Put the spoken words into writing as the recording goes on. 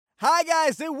Hi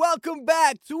guys, and welcome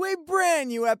back to a brand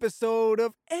new episode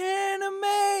of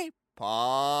Anime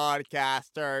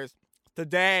Podcasters.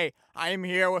 Today, I am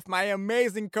here with my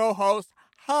amazing co-host,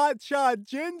 Hotshot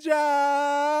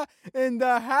Jinja, in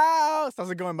the house. How's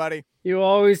it going, buddy? You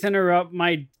always interrupt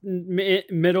my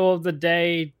middle of the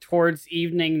day towards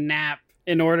evening nap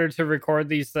in order to record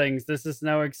these things. This is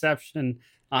no exception.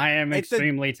 I am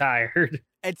extremely tired.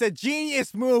 It's a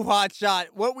genius move, Hotshot.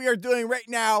 What we are doing right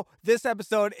now, this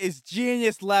episode, is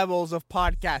genius levels of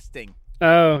podcasting.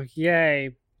 Oh,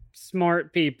 yay.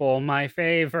 Smart people, my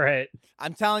favorite.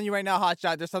 I'm telling you right now,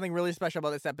 Hotshot, there's something really special about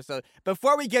this episode.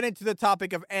 Before we get into the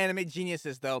topic of anime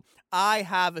geniuses, though, I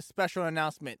have a special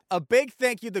announcement. A big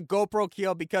thank you to GoPro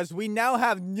Kill because we now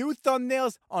have new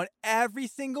thumbnails on every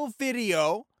single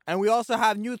video. And we also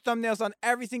have new thumbnails on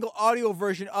every single audio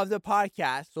version of the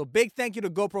podcast. So big thank you to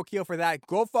GoPro Kill for that.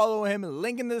 Go follow him,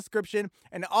 link in the description.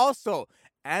 And also,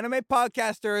 Anime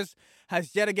Podcasters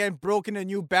has yet again broken a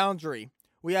new boundary.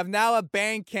 We have now a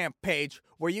Bandcamp page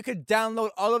where you can download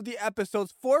all of the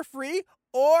episodes for free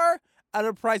or at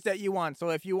a price that you want. So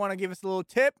if you want to give us a little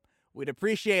tip, we'd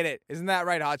appreciate it. Isn't that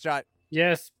right, Hotshot?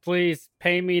 Yes, please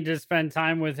pay me to spend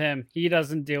time with him. He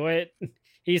doesn't do it.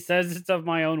 He says it's of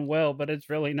my own will, but it's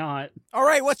really not. All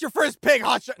right, what's your first pick,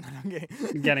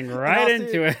 Hotshot? Getting right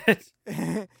into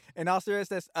it. In all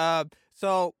seriousness,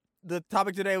 so the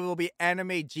topic today will be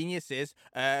anime geniuses.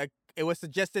 It was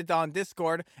suggested on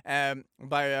Discord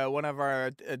by one of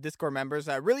our Discord members.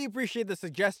 I really appreciate the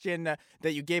suggestion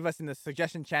that you gave us in the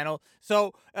suggestion channel.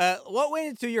 So, what went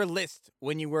into your list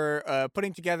when you were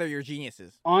putting together your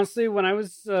geniuses? Honestly, when I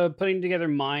was putting together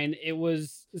mine, it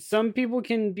was some people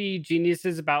can be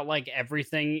geniuses about like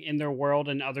everything in their world,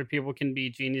 and other people can be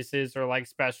geniuses or like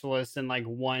specialists in like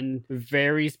one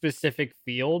very specific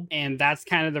field. And that's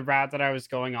kind of the route that I was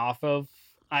going off of.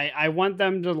 I want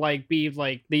them to like be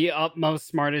like the utmost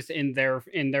smartest in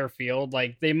their field.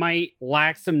 Like they might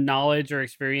lack some knowledge or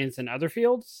experience in other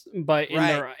fields, but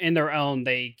in their own,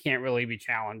 they can't really be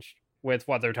challenged with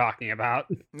what they're talking about.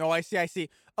 No, I see.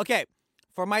 Okay,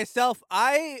 for myself,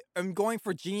 I am going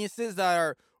for geniuses that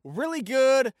are really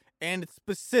good in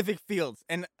specific fields,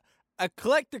 and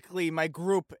eclectically, my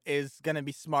group is gonna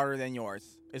be smarter than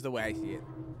yours. Is the way I see it.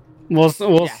 We'll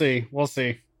see. We'll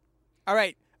see. All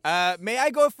right. May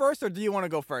I go first, or do you want to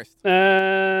go first?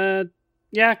 Yeah,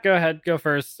 go ahead. Go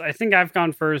first. I think I've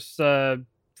gone first for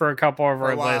a couple of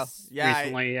our lists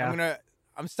recently. I'm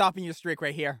stopping your streak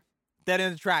right here. Dead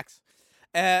in the tracks.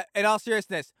 In all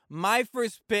seriousness, my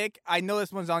first pick, I know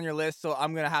this one's on your list, so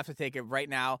I'm going to have to take it right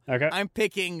now. Okay. I'm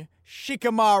picking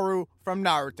Shikamaru from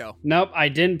Naruto. Nope, I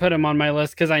didn't put him on my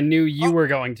list because I knew you were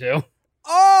going to.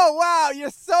 Oh, wow,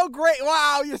 you're so great.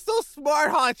 Wow, you're so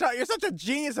smart, Hotshot. You're such a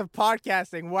genius of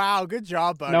podcasting. Wow, good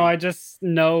job, buddy. No, I just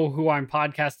know who I'm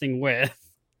podcasting with.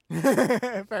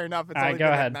 Fair enough. It's only go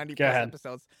ahead. 90 go plus ahead.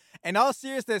 episodes. In all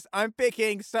seriousness, I'm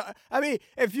picking...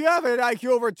 if you have an IQ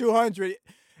over 200,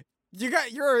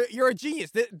 you're a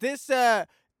genius. This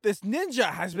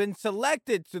ninja has been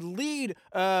selected to lead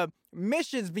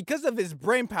missions because of his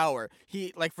brain power.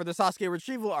 He, like for the Sasuke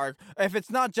retrieval arc, if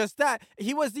it's not just that,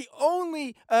 he was the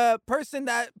only person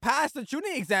that passed the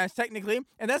Chunin exams technically,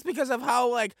 and that's because of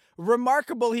how like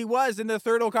remarkable he was in the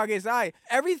third Hokage's eye.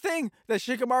 Everything that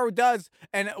Shikamaru does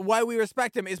and why we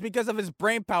respect him is because of his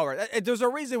brain power. There's a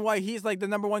reason why he's like the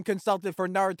 #1 consultant for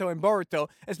Naruto and Boruto.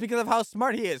 It's because of how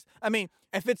smart he is. I mean,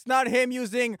 if it's not him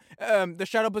using the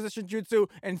shadow position jutsu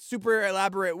in super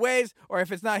elaborate ways, or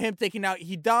if it's not him taking out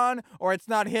Hidan, or it's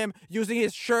not him using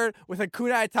his shirt with a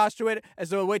kunai attached to it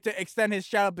as a way to extend his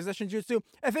shadow position jutsu,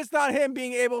 if it's not him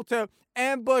being able to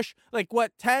ambush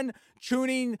 10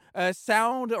 Chunin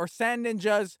sound or sand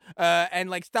ninjas and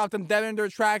like stop them dead in their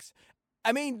tracks,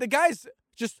 I mean, the guy's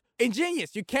just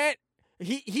ingenious. You can't.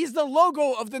 He's the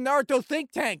logo of the Naruto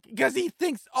think tank because he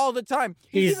thinks all the time.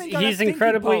 He's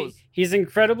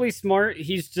incredibly smart.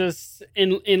 He's just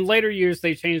in later years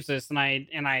they changed this, and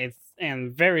I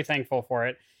am very thankful for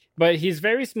it. But he's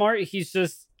very smart. He's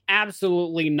just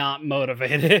absolutely not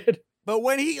motivated. But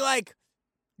when he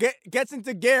gets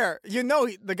into gear,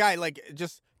 the guy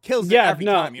just kills it every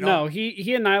time. No,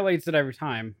 he annihilates it every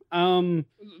time.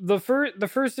 The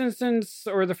first instance,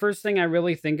 or the first thing I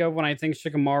really think of when I think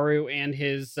Shikamaru and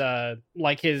his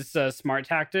smart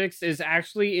tactics is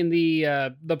actually in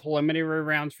the preliminary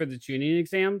rounds for the Chunin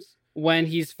exams when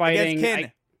he's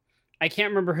fighting. I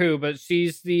can't remember who, but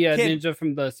she's the ninja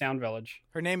from the Sound Village.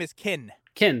 Her name is Kin.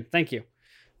 Kin, thank you.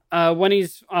 When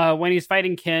he's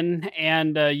fighting Kin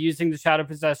and using the shadow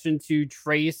possession to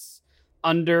trace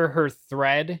under her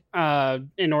thread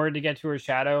in order to get to her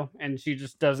shadow, and she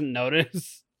just doesn't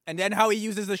notice. And then how he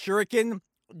uses the shuriken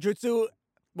jutsu.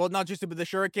 Well, not jutsu, but the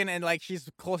shuriken, and like she's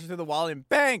closer to the wall, and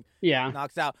bang, Yeah.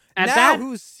 knocks out. At Now that-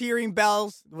 who's hearing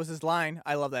bells was his line.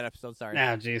 I love that episode. Sorry.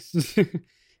 Ah, jeez.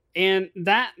 And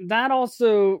that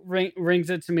also rings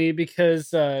it to me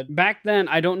because back then,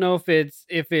 I don't know if it's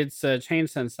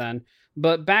changed since then,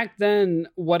 but back then,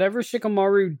 whatever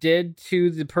Shikamaru did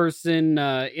to the person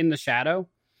in the shadow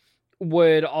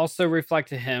would also reflect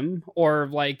to him, or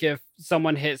like if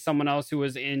someone hit someone else who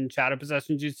was in shadow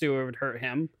possession jutsu, it would hurt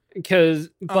him. But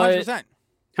 100%.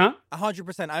 Huh?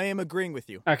 100%. I am agreeing with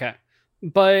you. Okay.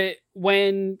 But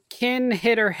when Kin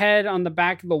hit her head on the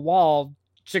back of the wall,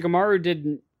 Shikamaru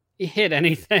didn't hit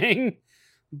anything.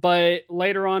 But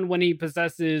later on, when he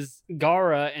possesses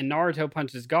Gaara and Naruto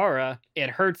punches Gaara, it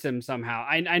hurts him somehow.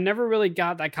 I never really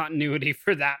got that continuity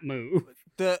for that move.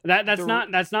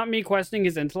 That's not me questioning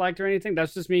his intellect or anything.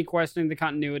 That's just me questioning the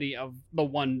continuity of the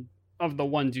one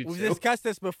jutsu. We've discussed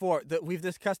this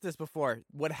before.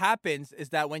 What happens is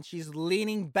that when she's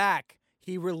leaning back,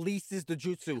 he releases the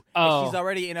jutsu. Oh. And she's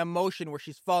already in a motion where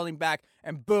she's falling back,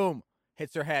 and boom,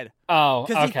 hits her head. Oh,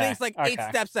 Because he thinks like 8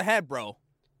 steps ahead, bro.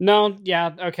 No,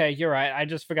 yeah, okay, you're right. I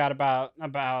just forgot about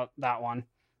that one.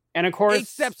 And of course, 8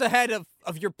 steps ahead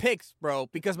of your picks, bro,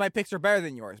 because my picks are better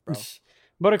than yours, bro.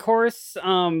 But of course,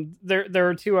 there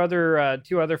are two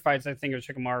other fights I think of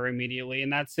Shikamaru immediately,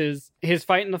 and that's his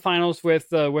fight in the finals with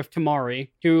Tamari,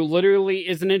 who literally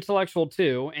is an intellectual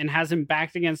too, and has him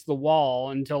backed against the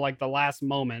wall until like the last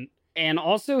moment, and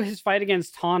also his fight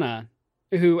against Tana,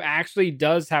 who actually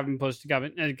does have him pushed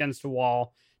against the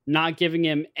wall, not giving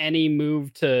him any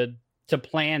move to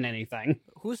plan anything.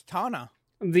 Who's Tana?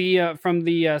 From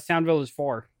the Sound Village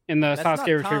 4 in the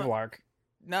Sasuke retrieval arc.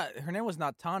 No, her name was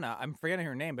not Tana. I'm forgetting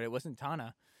her name, but it wasn't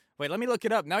Tana. Wait, let me look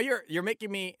it up. Now you're making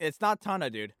me. It's not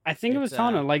Tana, dude. I think it was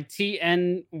Tana, like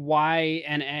Tnyna.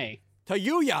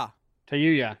 Tayuya.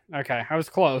 Tayuya. Okay, I was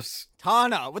close.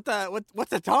 Tana.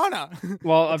 What's a Tana?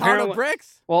 Well, apparently Tana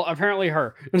bricks. Well, apparently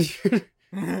her.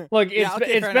 Look,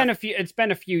 it's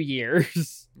been a few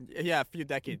years. Yeah, a few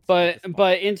decades. But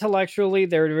intellectually,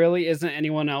 there really isn't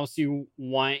anyone else you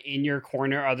want in your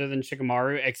corner other than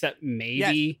Shikamaru, except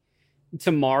maybe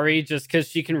Tamari, just because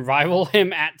she can rival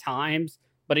him at times,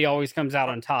 but he always comes out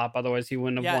on top. Otherwise, he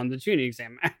wouldn't have won the Chunin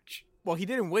exam match. Well, he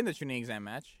didn't win the Chunin exam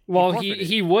match. Well,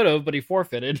 he would have, but he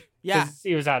forfeited. Yeah,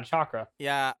 he was out of chakra.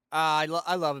 Yeah, I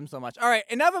love him so much. All right,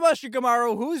 enough about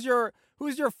Shikamaru.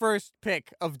 Who's your first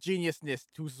pick of geniusness?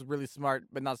 Who's really smart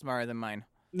but not smarter than mine?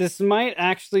 This might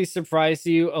actually surprise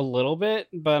you a little bit,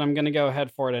 but I'm gonna go ahead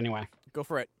for it anyway. Go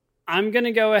for it. I'm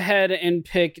gonna go ahead and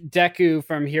pick Deku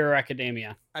from Hero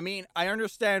Academia. I mean, I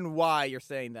understand why you're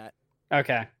saying that.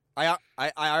 Okay. I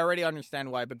already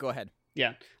understand why, but go ahead.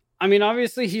 Yeah. I mean,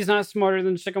 obviously he's not smarter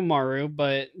than Shikamaru,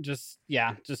 but just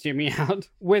hear me out.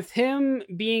 With him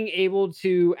being able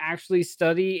to actually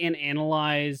study and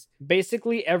analyze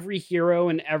basically every hero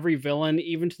and every villain,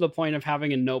 even to the point of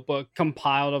having a notebook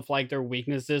compiled of like their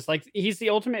weaknesses. Like, he's the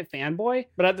ultimate fanboy,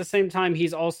 but at the same time,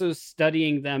 he's also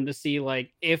studying them to see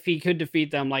like if he could defeat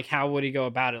them, like how would he go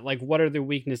about it? Like, what are their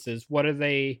weaknesses? What do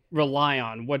they rely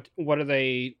on? What are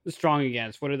they strong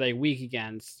against? What are they weak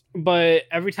against? But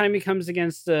every time he comes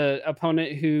against a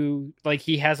opponent who like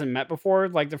he hasn't met before,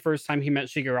 like the first time he met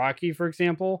Shigaraki, for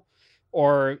example,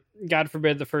 or God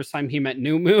forbid the first time he met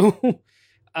Numu,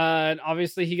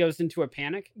 obviously he goes into a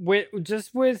panic with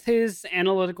his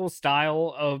analytical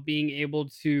style of being able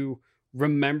to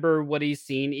remember what he's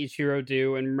seen each hero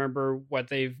do and remember what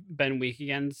they've been weak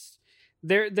against.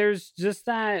 There's just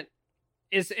that.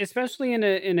 Especially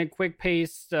in a quick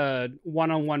paced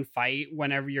one-on-one fight,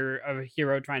 whenever you're a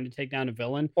hero trying to take down a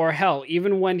villain, or hell,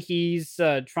 even when he's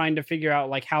trying to figure out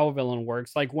like how a villain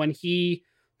works, like when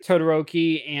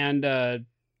Todoroki and no,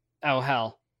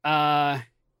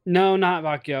 not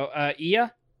Bakio,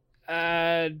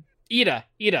 Ida.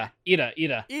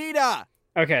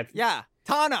 Okay. Yeah,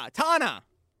 Tana.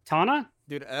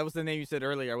 Dude, that was the name you said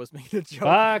earlier. I was making a joke.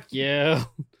 Fuck you.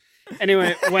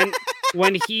 Anyway,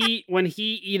 when he,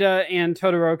 Ida, and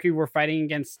Todoroki were fighting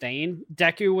against Stain,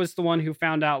 Deku was the one who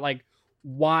found out like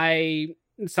why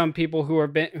some people who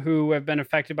have been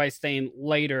affected by Stain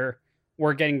later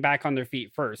were getting back on their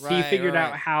feet first. He figured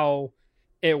out how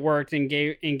it worked and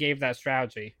gave that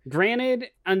strategy. Granted,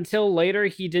 until later,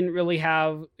 he didn't really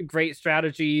have great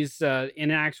strategies in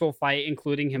an actual fight,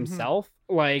 including himself.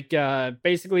 Like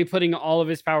basically putting all of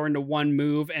his power into one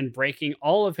move and breaking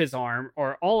all of his arm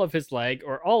or all of his leg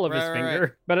or all of his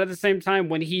finger. But at the same time,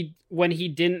 when he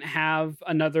didn't have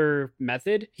another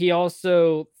method, he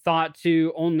also thought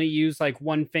to only use like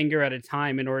one finger at a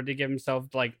time in order to give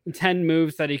himself like 10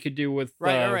 moves that he could do with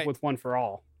one for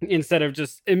all. instead of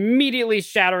just immediately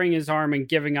shattering his arm and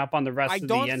giving up on the rest I of the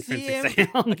don't entrance see him. exam.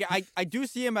 Okay, I do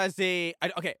see him as okay,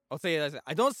 I'll say it as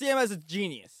I don't see him as a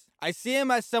genius. I see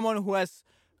him as someone who has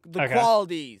the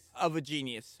qualities of a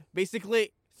genius.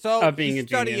 Basically, so being he's a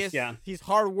genius, studious, yeah. he's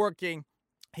hardworking,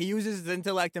 he uses his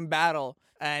intellect in battle,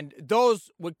 and those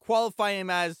would qualify him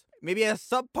as maybe a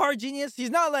subpar genius.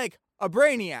 He's not like a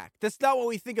brainiac. That's not what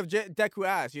we think of Deku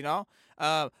as, you know?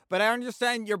 But I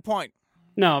understand your point.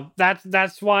 No,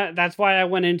 that's why I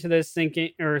went into this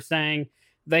thinking or saying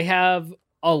they have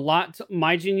a lot.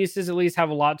 My geniuses at least have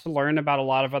a lot to learn about a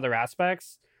lot of other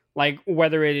aspects, like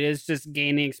whether it is just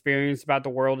gaining experience about the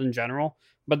world in general.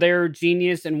 But they're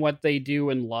genius in what they do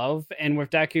and love. And with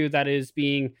Deku, that is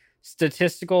being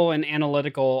statistical and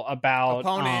analytical about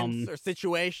opponents or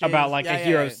situations, about like a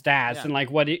hero's stats and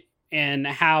like what it and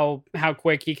how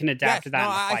quick he can adapt to that. No, in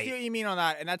a fight. I see what you mean on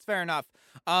that, and that's fair enough.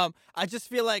 I just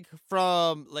feel like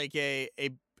from like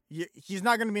he's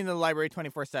not going to be in the library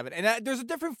 24/7, and there's a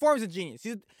different forms of genius.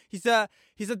 He's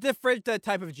a different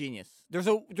type of genius. There's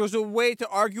a way to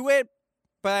argue it,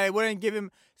 but I wouldn't give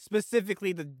him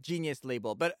specifically the genius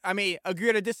label. But I mean,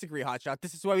 agree to disagree, Hotshot.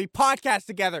 This is why we podcast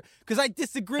together, because I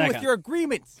disagree with your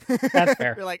agreements. That's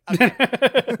fair. You're like, okay.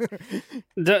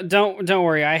 don't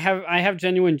worry. I have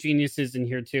genuine geniuses in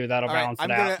here too. That'll balance it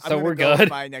out. So we're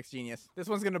good. My next genius. This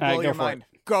one's gonna blow your mind.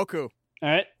 Goku. All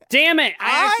right. Damn it!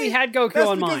 I actually had Goku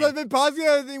on mine. That's because I've been pausing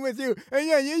everything with you, and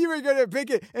yeah, you were gonna pick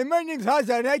it. And my name's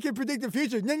Hotshot, and I can predict the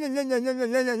future.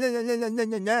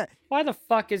 Why the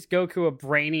fuck is Goku a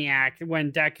brainiac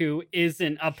when Deku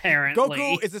isn't? Apparently,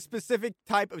 Goku is a specific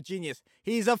type of genius.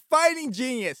 He's a fighting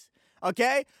genius.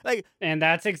 Okay, and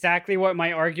that's exactly what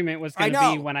my argument was going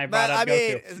to be when I brought up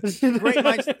Goku. Great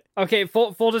minds. Okay,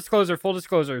 full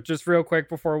disclosure, just real quick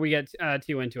before we get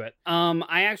too into it.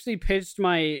 I actually pitched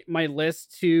my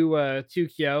list to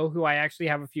Kyo, who I actually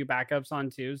have a few backups on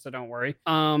too, so don't worry.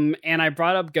 And I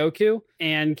brought up Goku,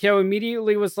 and Kyo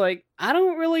immediately was like, I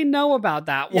don't really know about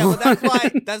that one. Yeah,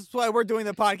 well, that's why we're doing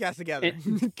the podcast together,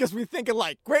 because we think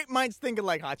alike. Great minds think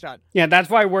alike, Hotshot. Yeah, that's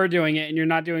why we're doing it, and you're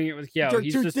not doing it with Kyo.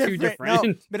 He's just too different.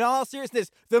 No, but in all seriousness,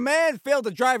 the man failed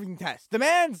the driving test. The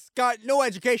man's got no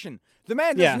education. The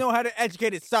man doesn't know how to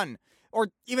educate his son, or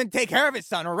even take care of his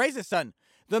son, or raise his son.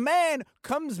 The man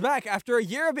comes back after a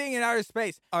year of being in outer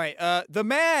space. All right, the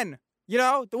man,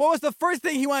 what was the first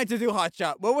thing he wanted to do,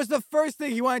 Hotshot? What was the first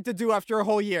thing he wanted to do after a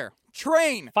whole year?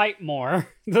 Train. Fight more.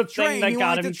 The thing that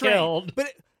got him killed.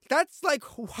 But that's like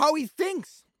how he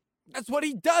thinks. That's what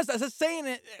he does as a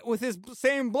Saiyan with his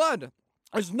Saiyan blood.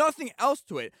 There's nothing else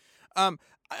to it.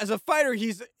 As a fighter,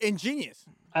 he's ingenious.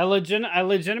 I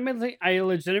legitimately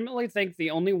think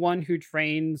the only one who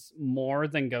trains more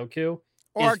than Goku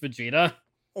is Vegeta.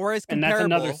 Or is comparable,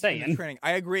 and that's another Saiyan. Training.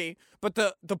 I agree, but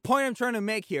the point I'm trying to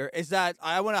make here is that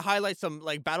I want to highlight some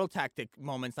like battle tactic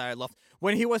moments that I loved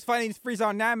when he was fighting Frieza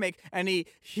on Namek, and he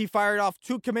fired off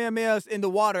 2 Kamehamehas in the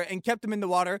water and kept them in the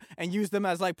water and used them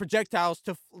as like projectiles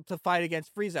to fight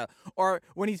against Frieza. Or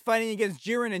when he's fighting against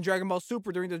Jiren in Dragon Ball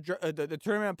Super during the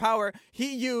Tournament of Power,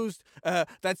 he used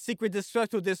that secret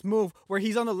destructo disc move where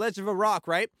he's on the ledge of a rock,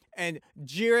 right? And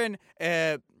Jiren's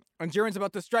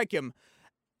about to strike him.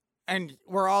 And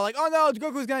we're all like, oh no,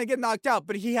 Goku's gonna get knocked out.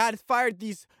 But he had fired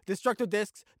these destructo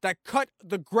discs that cut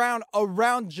the ground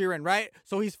around Jiren, right?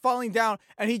 So he's falling down,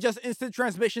 and he just instant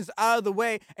transmissions out of the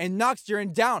way and knocks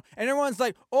Jiren down. And everyone's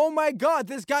like, oh my god,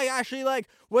 this guy actually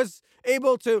was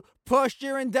able to push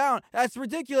Jiren down. That's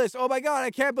ridiculous. Oh my god,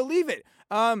 I can't believe it.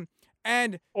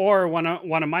 Or one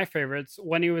of my favorites,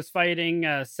 when he was fighting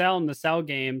Cell in the Cell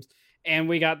games, and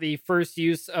we got the first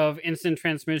use of instant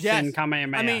transmission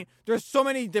Kamehameha. I mean, there's so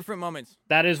many different moments.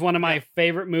 That is one of my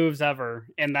favorite moves ever,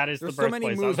 and that is there's the birthplace so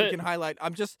many moves of it. We can highlight.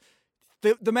 I'm just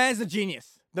the man's a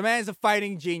genius. The man's a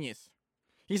fighting genius.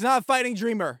 He's not a fighting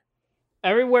dreamer.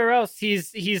 Everywhere else,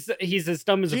 he's as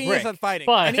dumb as a brick. Genius at fighting.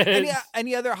 But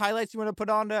any other highlights you want to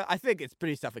put on? I think it's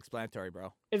pretty self-explanatory,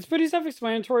 bro. It's pretty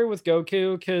self-explanatory with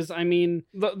Goku, because I mean,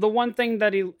 the one thing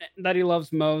that he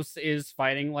loves most is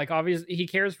fighting. Like, obviously, he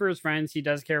cares for his friends. He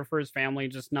does care for his family,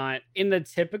 just not in the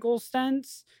typical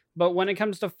sense. But when it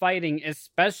comes to fighting,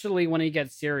 especially when he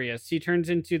gets serious, he turns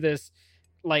into this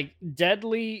like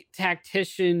deadly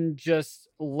tactician, just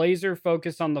laser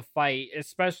focus on the fight,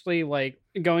 especially like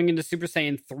going into Super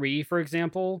Saiyan 3, for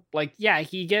example. Like, yeah,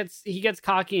 he gets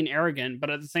cocky and arrogant, but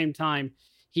at the same time,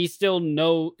 he's still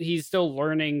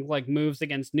learning like moves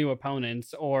against new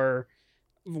opponents, or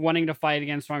wanting to fight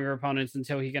against stronger opponents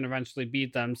until he can eventually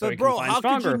beat them. So, but bro, how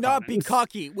could you not be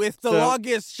cocky with the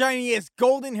longest, shiniest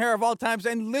golden hair of all times,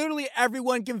 and literally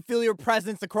everyone can feel your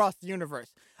presence across the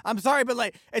universe? I'm sorry, but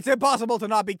like, it's impossible to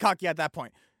not be cocky at that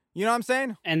point. You know what I'm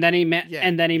saying? And then he met Yeah,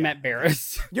 and then he yeah. met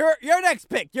Barris. Your next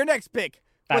pick. Your next pick.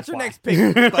 What's That's your why. next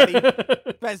pick,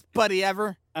 buddy? Best buddy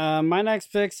ever. My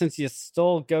next pick, since you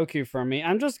stole Goku from me,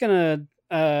 I'm just gonna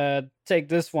take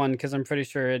this one because I'm pretty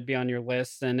sure it'd be on your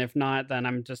list, and if not, then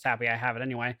I'm just happy I have it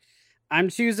anyway. I'm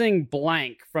choosing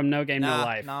Blank from No Game No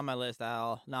Life. Not on my list at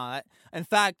all. No, in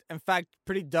fact,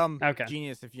 pretty dumb Okay.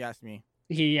 genius if you ask me.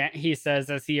 He says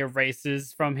as he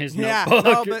erases from his Yeah,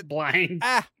 notebook, no, but- Blank.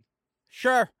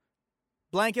 Sure,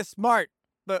 Blank is smart,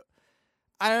 but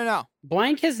I don't know.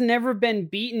 Blank has never been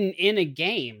beaten in a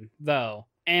game, though.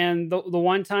 And the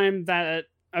one time that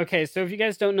okay, so if you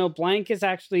guys don't know, Blank is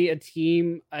actually a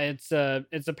team. It's a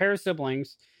pair of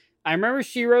siblings. I remember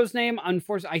Shiro's name.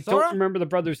 Unfortunately, I Sora? don't remember the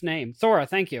brother's name. Sora,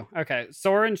 thank you. Okay,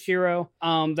 Sora and Shiro.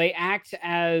 They act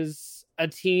as a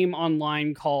team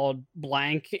online called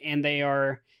Blank, and they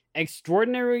are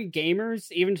extraordinary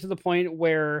gamers, even to the point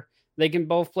where they can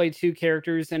both play two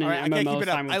characters in an All right, I can't MMO keep it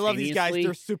up. simultaneously. I love these guys.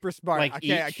 They're super smart. like I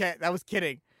each. can't. That was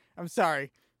kidding. I'm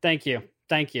sorry. Thank you.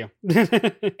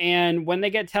 And when they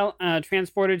get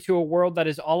transported to a world that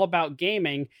is all about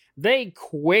gaming, they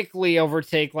quickly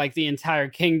overtake like the entire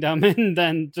kingdom and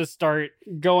then just start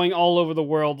going all over the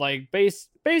world, like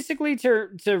basically to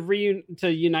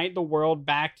unite the world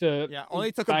back to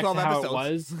Only took them back 12 to how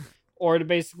episodes. it was. Or to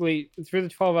basically through the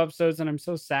 12 episodes, and I'm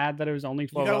so sad that it was only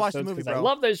 12 gotta watch the episodes movie, because I bro.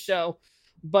 love this show.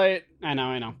 But I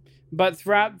know. But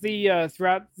throughout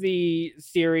the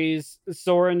series,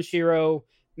 Sora and Shiro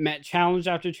met challenge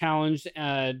after challenge.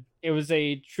 It was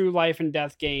a true life and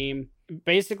death game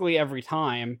basically every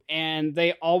time, and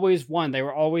they always won. They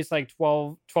were always like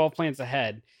 12 plants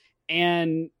ahead.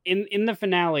 And in the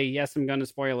finale, yes, I'm going to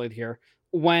spoil it here,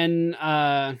 when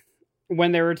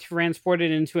they were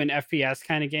transported into an FPS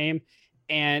kind of game,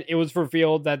 and it was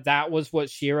revealed that was what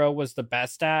Shiro was the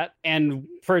best at, and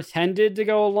pretended to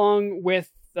go along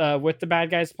with the bad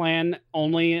guys' plan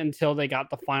only until they got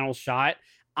the final shot.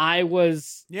 It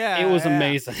was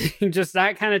amazing. just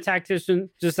that kind of tactician,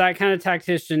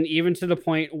 even to the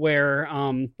point where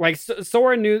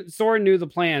Sora knew the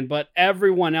plan, but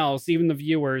everyone else, even the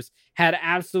viewers, had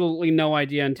absolutely no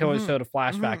idea until it showed a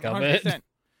flashback of it. 100%.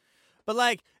 But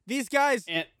like these guys,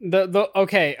 and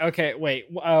wait,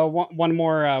 one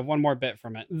more bit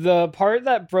from it. The part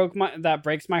that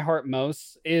breaks my heart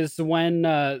most is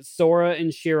when Sora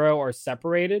and Shiro are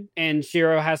separated, and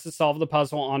Shiro has to solve the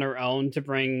puzzle on her own to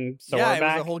bring Sora back. It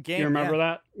was a whole game. You remember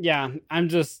that? Yeah, I'm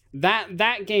just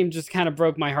that game just kind of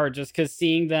broke my heart, just because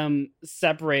seeing them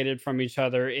separated from each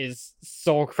other is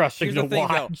soul crushing to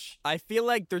watch. I feel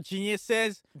like they're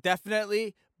geniuses,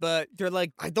 definitely. But they're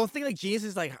like, I don't think like genius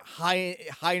is like high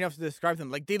enough to describe them.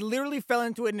 Like they literally fell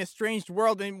into an estranged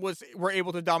world and were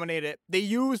able to dominate it. They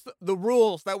used the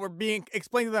rules that were being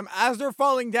explained to them as they're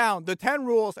falling down, the 10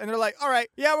 rules, and they're like, all right,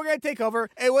 yeah, we're gonna take over.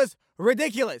 It was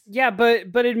ridiculous. Yeah, but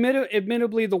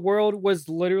admittedly, the world was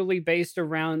literally based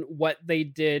around what they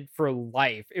did for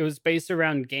life. It was based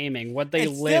around gaming, what they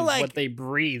lived, what they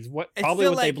breathed, what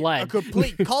they bled. A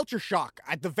complete culture shock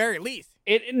at the very least.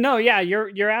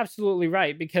 You're absolutely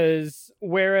right, because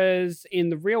whereas in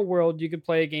the real world you could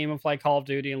play a game of like Call of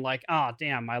Duty and like, oh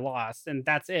damn, I lost, and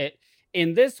that's it.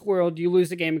 In this world, you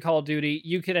lose a game of Call of Duty,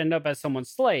 you could end up as someone's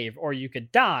slave, or you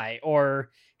could die, or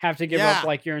have to give up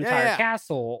like your entire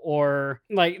castle, or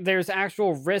like there's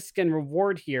actual risk and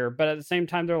reward here. But at the same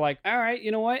time, they're like, all right,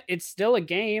 you know what? It's still a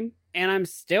game, and I'm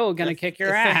still gonna kick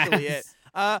your ass. It.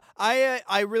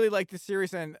 I really like this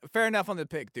series, and fair enough on the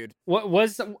pick, dude. What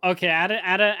was okay? Out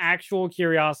of actual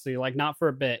curiosity, like not for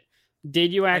a bit,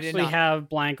 did you actually have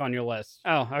Blank on your list?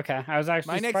 Oh, okay. I was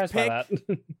actually surprised by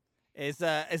that. Is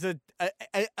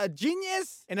a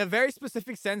genius in a very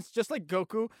specific sense, just like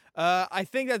Goku. I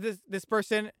think that this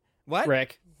person, what?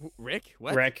 Rick.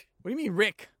 What? Rick. What do you mean,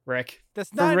 Rick? Rick.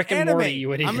 That's not Rick an and anime. Morty,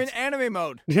 you idiot. I'm in anime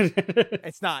mode.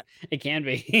 It's not. It can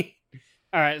be.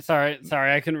 All right, sorry,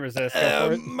 I couldn't resist.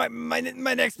 My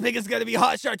next pick is gonna be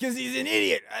Hotshot because he's an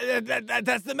idiot.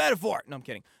 That's the metaphor. No, I'm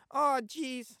kidding. Oh,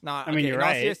 jeez. Nah, I mean, you're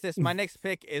right. Seriousness, my next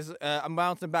pick is I'm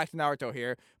bouncing back to Naruto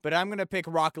here, but I'm gonna pick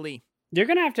Rock Lee. You're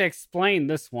gonna have to explain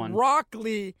this one. Rock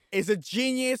Lee is a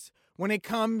genius when it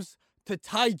comes to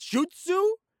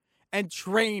taijutsu and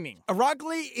training. Rock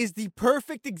Lee is the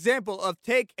perfect example of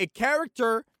take a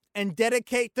character and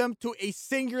dedicate them to a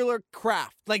singular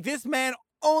craft. Like this man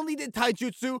only did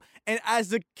taijutsu, and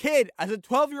as a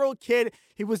 12-year-old kid,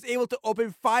 he was able to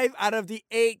open 5 out of the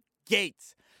 8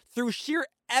 gates through sheer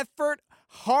effort,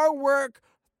 hard work,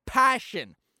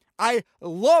 passion. I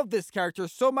love this character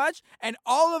so much, and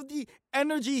all of the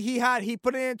energy he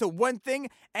put it into one thing,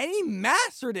 and he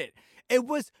mastered it.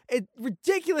 it's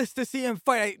ridiculous to see him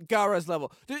fight at Gaara's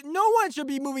level. No one should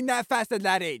be moving that fast at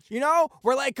that age, you know?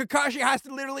 Where like Kakashi has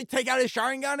to literally take out his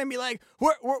Sharingan and be like,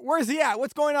 where's he at?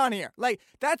 What's going on here? Like,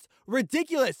 that's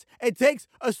ridiculous. It takes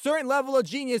a certain level of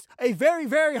genius, a very,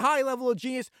 very high level of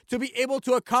genius, to be able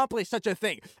to accomplish such a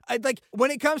thing. Like,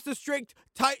 when it comes to strict,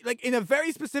 like in a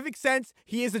very specific sense,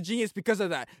 he is a genius because of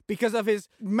that. Because of his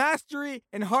mastery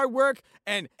and hard work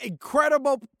and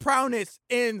incredible prowess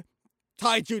in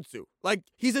taijutsu. Like,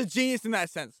 he's a genius in that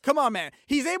sense. Come on, man.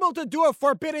 He's able to do a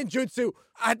forbidden jutsu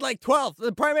at like 12,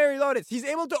 the primary lotus. He's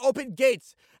able to open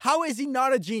gates. How is he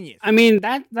not a genius? I mean,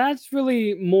 that's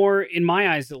really more, in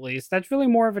my eyes at least, that's really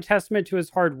more of a testament to his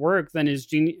hard work than his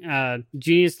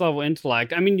genius level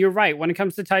intellect. I mean, you're right. When it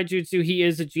comes to taijutsu, he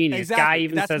is a genius. Exactly. Guy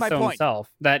even says so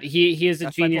himself, that he is a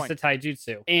genius at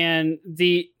taijutsu. And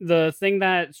the thing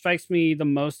that strikes me the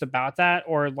most about that,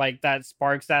 or like that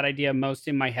sparks that idea most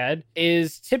in my head,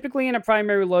 is typically in a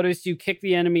primary lotus, you kick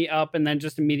the enemy up and then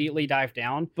just immediately dive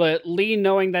down. But Lee,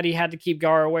 knowing that he had to keep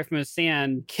Gaara away from his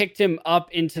sand, kicked him up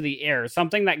into the air,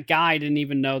 something that Guy didn't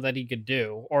even know that he could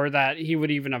do, or that he would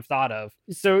even have thought of.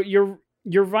 So you're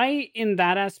right in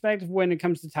that aspect when it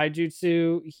comes to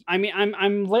taijutsu. I mean,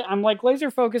 I'm like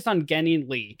laser focused on Genin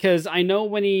Lee, because I know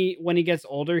when he gets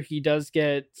older, he does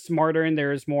get smarter, and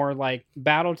there is more like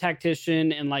battle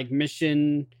tactician and like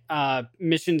mission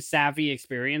savvy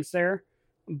experience there.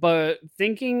 But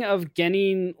thinking of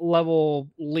Genin level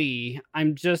Lee,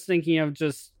 I'm just thinking of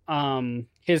just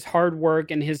his hard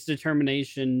work and his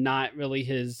determination, not really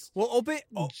his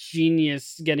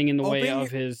genius getting in the way of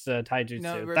his taijutsu.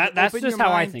 No, that's just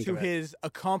how I think of it. His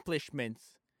accomplishments,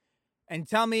 and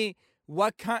tell me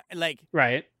what kind, like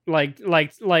like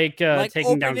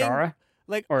taking down Gaara,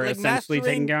 or essentially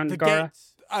taking down Gaara.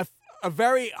 A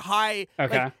very high,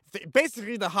 okay,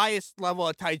 basically the highest level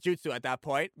of taijutsu at that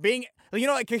point. Being, you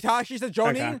know, like Kitashi's a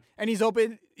Jonin, and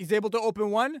he's able to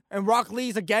open one, and Rock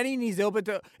Lee's a Genin, he's able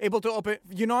to open.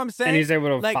 You know what I'm saying? And he's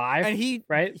able to 5, and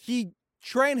he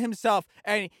trained himself,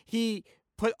 and he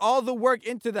put all the work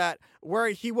into that, where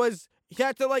he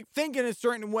had to like think in a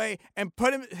certain way, and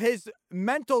his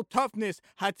mental toughness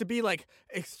had to be like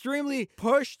extremely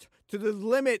pushed to the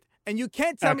limit. And you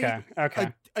can't tell me an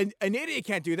idiot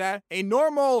can't do that. A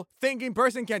normal thinking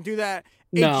person can't do that.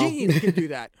 A genius can do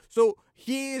that. So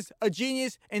he is a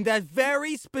genius in that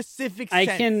very specific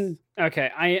sense.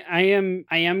 I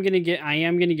am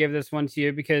gonna give this one to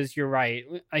you, because you're right.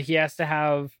 He has to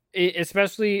have,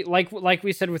 especially like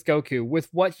we said with Goku, with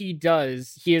what he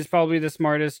does, he is probably the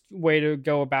smartest way to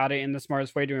go about it and the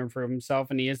smartest way to improve himself,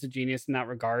 and he is a genius in that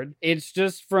regard. It's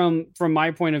just from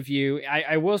my point of view,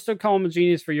 I will still call him a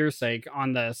genius for your sake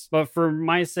on this, but for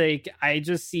my sake, I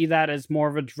just see that as more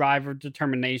of a drive of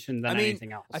determination than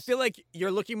anything else. I feel like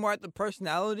you're looking more at the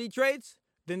personality traits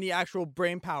than the actual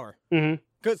brain power. Mm-hmm.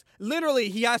 Because literally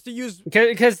he has to use...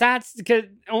 Because that's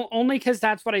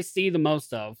what I see the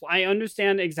most of. I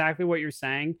understand exactly what you're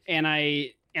saying, and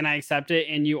I accept it,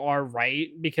 and you are right,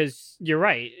 because you're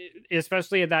right.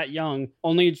 Especially at that young,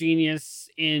 only a genius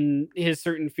in his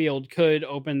certain field could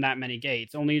open that many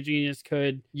gates. Only a genius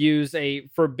could use a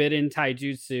forbidden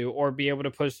taijutsu, or be able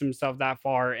to push himself that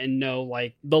far and know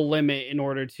like the limit in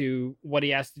order to what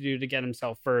he has to do to get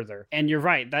himself further. And you're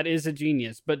right, that is a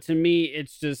genius. But to me,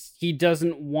 it's just he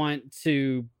doesn't want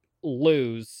to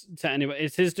lose to anyone.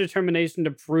 It's his determination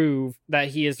to prove that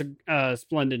he is a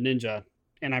splendid ninja.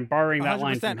 And I'm borrowing that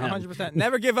line from him. 100%.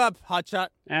 Never give up, Hotshot.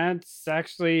 That's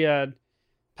actually a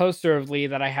poster of Lee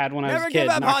that I had when I was a kid.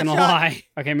 Not gonna lie.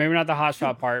 Okay, maybe not the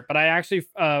Hotshot part, but I actually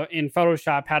in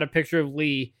Photoshop had a picture of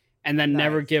Lee and then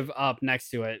never give up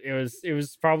next to it. It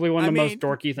was probably one of the most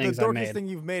dorky things I made. The dorkiest thing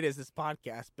you've made is this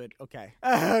podcast, but okay.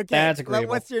 Okay. That's agreeable.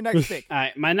 What's your next pick? All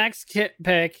right, my next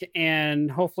pick, and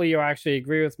hopefully you'll actually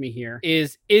agree with me here,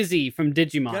 is Izzy from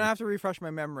Digimon. I'm gonna have to refresh my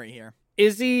memory here.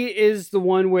 Izzy is the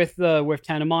one with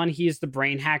Tenemon. He's the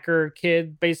brain hacker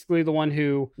kid, basically the one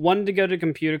who wanted to go to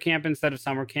computer camp instead of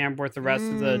summer camp with the rest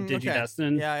of the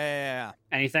Digidestined. Yeah.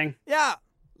 Anything? Yeah.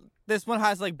 This one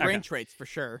has like brain traits for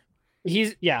sure.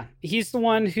 He's the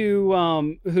one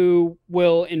who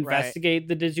will investigate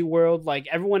the Digi world. Like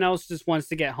everyone else just wants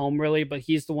to get home really, but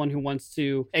he's the one who wants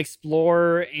to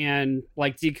explore and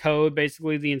like decode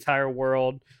basically the entire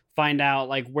world, find out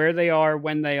like where they are,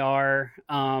 when they are.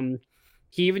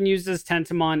 He even uses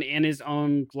Tentomon and his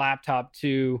own laptop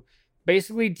to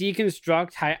basically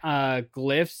deconstruct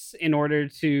glyphs in order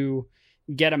to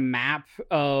get a map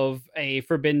of a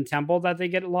forbidden temple that they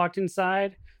get locked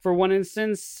inside. For one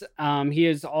instance, he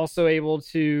is also able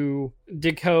to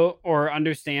decode or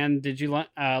understand Digi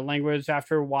language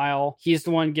after a while. He's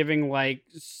the one giving like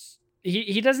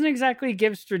he doesn't exactly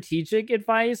give strategic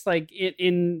advice. Like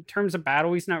in terms of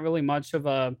battle, he's not really much of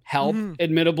a help,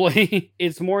 admittedly.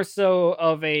 It's more so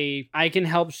of a, I can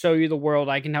help show you the world.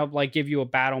 I can help like give you a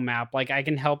battle map. Like I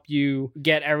can help you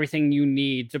get everything you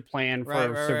need to plan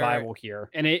for survival here.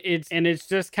 And it's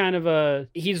just kind of a,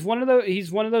 he's one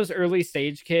of those early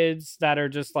stage kids that are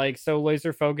just like so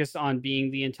laser focused on being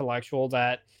the intellectual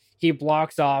that he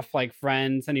blocks off like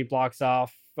friends and he blocks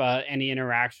off any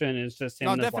interaction. It's just him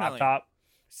and his laptop.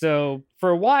 So for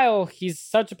a while, he's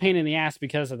such a pain in the ass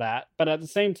because of that. But at the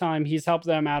same time, he's helped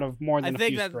them out of more than a few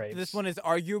scrapes. I think that this one is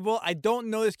arguable. I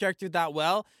don't know this character that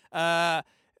well. But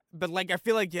like, I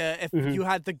feel like if you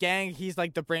had the gang, he's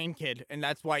like the brain kid, and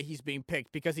that's why he's being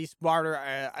picked, because he's smarter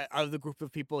out of the group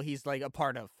of people he's like a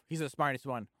part of. He's the smartest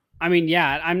one. I mean,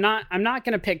 yeah, I'm not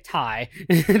gonna pick Ty.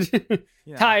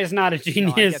 Ty is not a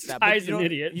genius. No, Ty's an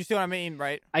idiot. You see what I mean,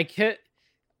 right? I could.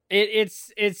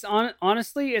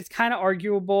 Honestly, it's kind of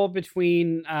arguable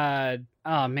between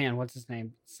oh man, what's his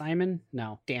name? Simon?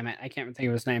 No, damn it, I can't think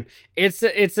of his name. It's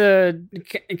a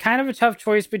kind of a tough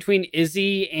choice between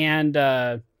Izzy and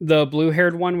the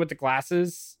blue-haired one with the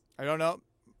glasses. I don't know.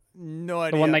 No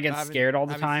idea. The one that gets scared all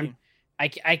the time. I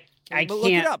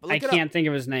can't think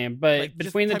of his name, but like,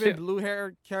 between the two, blue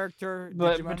hair character.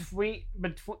 But between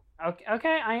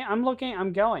okay, I'm looking.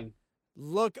 I'm going.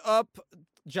 Look up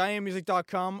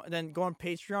giantmusic.com, then go on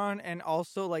Patreon, and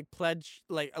also like pledge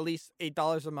like at least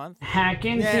 $8 a month. Hack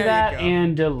into that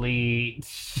and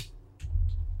delete.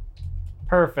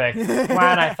 Perfect.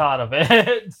 Glad I thought of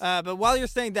it. But while you're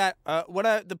saying that,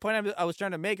 the point I was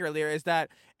trying to make earlier is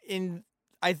that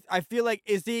I feel like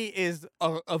Izzy is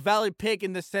a valid pick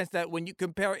in the sense that when you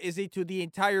compare Izzy to the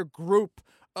entire group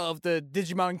of the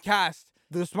Digimon cast,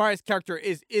 the smartest character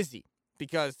is Izzy,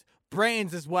 because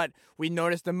brains is what we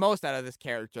notice the most out of this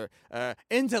character.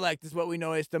 Intellect is what we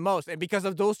notice the most, and because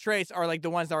of those traits are like the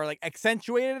ones that are like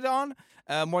accentuated on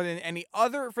more than any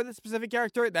other for this specific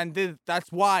character, then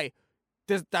that's why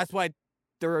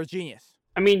they're a genius.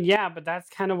 I mean, yeah, but that's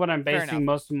kind of what I'm basing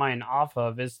most of mine off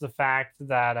of, is the fact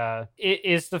that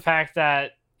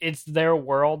it's their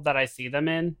world that I see them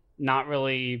in, not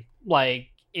really like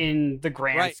in the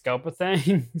grand scope of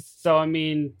things. So I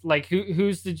mean, like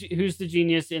who's the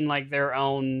genius in like their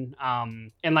own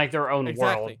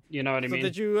world? You know what I mean? So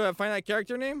did you find that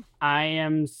character name? I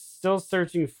am still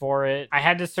searching for it. I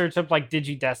had to search up like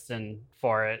Digidestin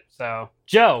for it. So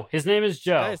Joe, his name is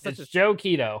Joe. It's Joe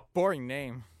Keto. Boring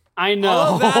name. I know.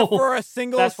 All of that for a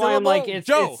single that's syllable? Why I'm like,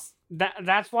 Joe.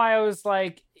 That's why I was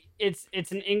like, it's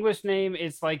an English name.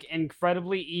 It's like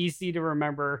incredibly easy to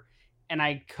remember, and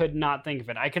I could not think of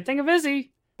it. I could think of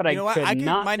Izzy, but I could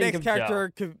not my think next of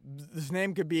character Joe. His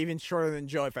name could be even shorter than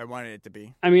Joe if I wanted it to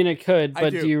be. I mean, it could,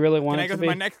 but do you really want it to be? Can I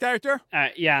go to my next character?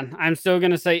 Yeah, I'm still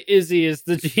going to say Izzy is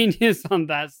the genius on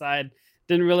that side.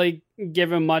 Didn't really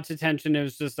give him much attention. It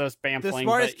was just us bampling. The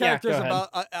smartest character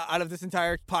out of this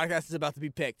entire podcast is about to be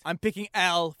picked. I'm picking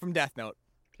L from Death Note.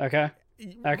 Okay.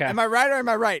 Am I right or am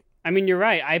I right? I mean, you're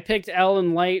right. I picked L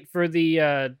and Light for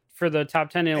the top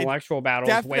 10 intellectual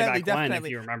battles way back when, if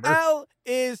you remember. L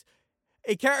is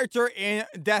a character in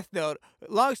Death Note.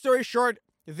 Long story short,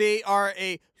 they are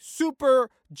a super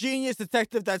genius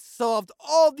detective that solved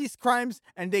all these crimes,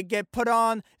 and they get put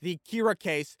on the Kira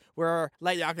case, where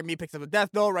Light Yagami picks up a death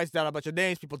note, writes down a bunch of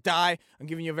names, people die. I'm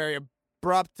giving you a very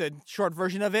abrupt and short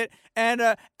version of it. And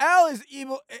Al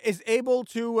is able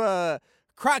to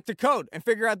crack the code and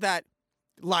figure out that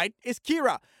Light is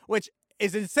Kira, which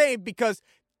is insane because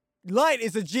Light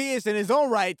is a genius in his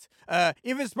own right,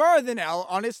 even smarter than L,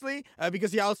 honestly,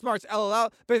 because he outsmarts L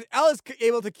out. But L is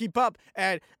able to keep up,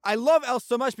 and I love L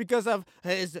so much because of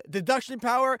his deduction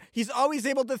power. He's always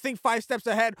able to think 5 steps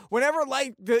ahead. Whenever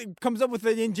Light comes up with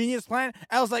an ingenious plan,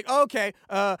 L's like, oh, okay,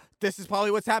 this is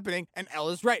probably what's happening, and L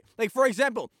is right. Like, for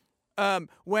example,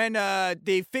 when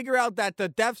they figure out that the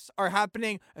deaths are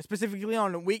happening specifically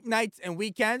on weeknights and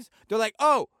weekends, they're like,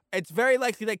 oh, it's very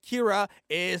likely that Kira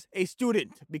is a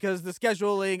student because the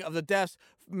scheduling of the deaths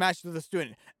matched with the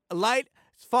student. Light's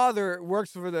father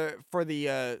works for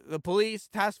the police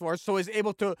task force, so is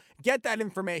able to get that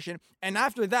information. And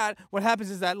after that, what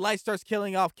happens is that Light starts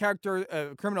killing off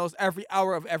criminals every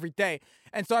hour of every day.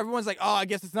 And so everyone's like, oh, I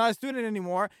guess it's not a student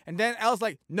anymore. And then L's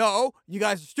like, no, you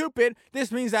guys are stupid. This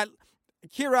means that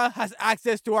Kira has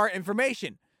access to our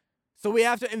information. So we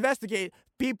have to investigate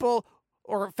people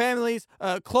or families,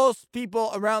 close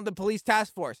people around the police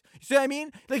task force. You see what I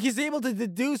mean? Like, he's able to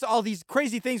deduce all these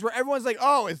crazy things where everyone's like,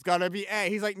 oh, it's gotta be A.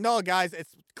 He's like, no, guys,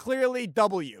 it's clearly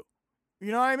W.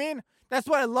 You know what I mean? That's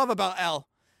what I love about L.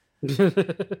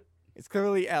 It's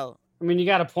clearly L. I mean, you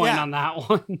got a point on that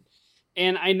one.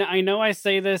 And I know I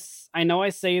say this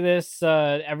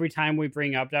every time we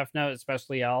bring up Death Note,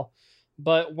 especially L.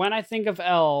 But when I think of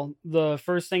L, the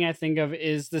first thing I think of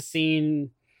is the scene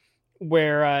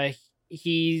where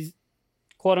he's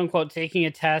quote unquote taking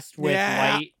a test with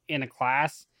Light in a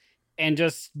class and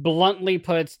just bluntly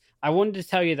puts, I wanted to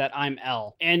tell you that I'm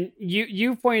L. And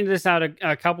you pointed this out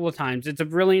a couple of times. It's a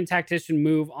brilliant tactician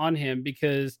move on him,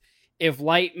 because if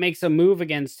Light makes a move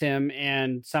against him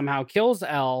and somehow kills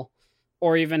L,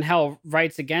 or even hell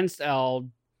writes against L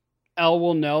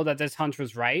will know that this hunch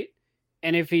was right.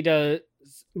 And if he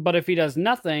does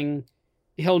nothing,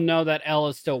 he'll know that L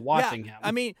is still watching him.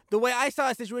 I mean, the way I saw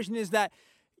the situation is that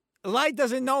Light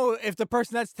doesn't know if the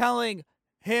person that's telling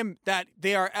him that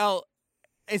they are L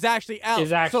is actually L.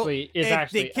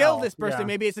 If they kill this person,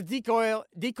 maybe it's a decoy,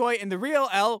 and the real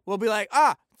L will be like,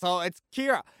 so it's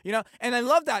Kira, you know? And I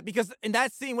love that, because in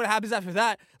that scene, what happens after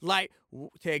that, Light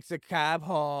takes a cab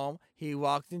home, he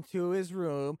walks into his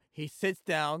room, he sits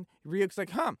down, Ryuk's like,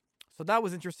 so that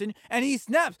was interesting. And he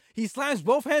snaps. He slams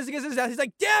both hands against his ass. He's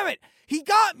like, damn it! He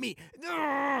got me!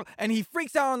 And he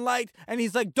freaks out on Light. And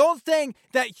he's like, don't think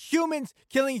that humans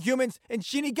killing humans and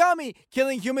Shinigami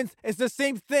killing humans is the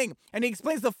same thing. And he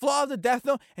explains the flaw of the Death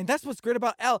Note. And that's what's great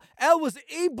about L. L was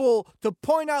able to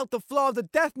point out the flaw of the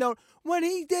Death Note when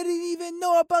he didn't even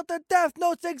know about the Death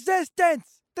Note's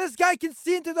existence. This guy can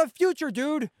see into the future,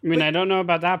 dude. I mean, I don't know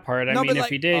about that part. I mean, if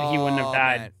he did, he wouldn't have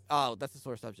died. Man. Oh, that's a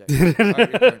sore subject.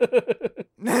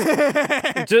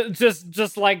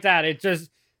 just like that. It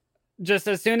just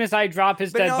as soon as I drop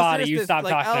his dead body, you stop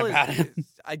talking about him.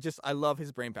 I love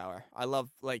his brain power. I love,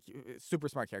 super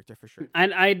smart character for sure.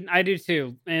 And I do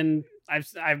too. And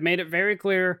I've made it very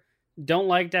clear. Don't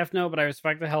like Death Note, but I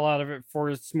respect the hell out of it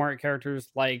for smart characters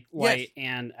like Light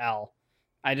and L.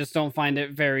 I just don't find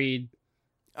it very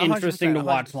interesting to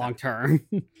watch 100%. Long term.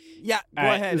 Yeah, go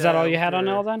ahead. Is that all you had on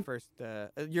L then? First,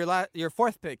 your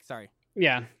fourth pick. Sorry.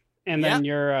 Yeah, and then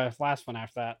your last one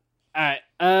after that. All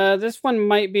right. This one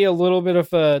might be a little bit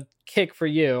of a kick for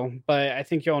you, but I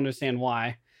think you'll understand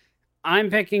why. I'm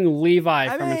picking Levi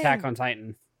from Attack on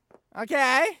Titan.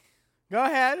 Okay, go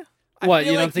ahead. What,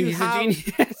 you don't think he's a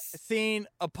genius? Seen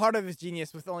a part of his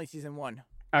genius with only season 1.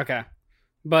 Okay,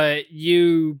 but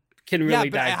you can really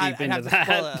dive deep into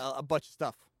that. A bunch of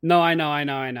stuff. No, I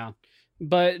know.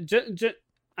 But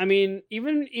I mean,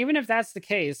 even if that's the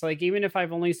case, like, even if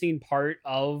I've only seen part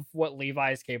of what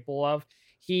Levi is capable of,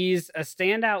 he's a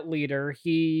standout leader.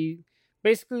 He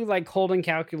basically like cold and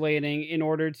calculating in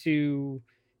order to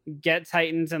get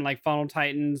Titans and like funnel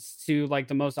Titans to like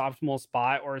the most optimal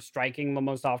spot, or striking the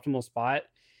most optimal spot.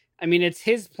 I mean, it's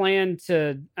his plan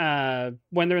to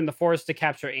when they're in the forest to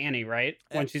capture Annie, right?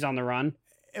 When she's on the run.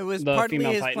 It was partly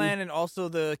his plan and also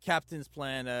the captain's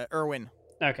plan, Erwin.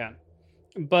 Okay.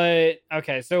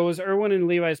 So it was Erwin and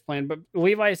Levi's plan, but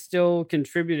Levi still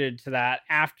contributed to that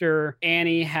after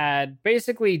Annie had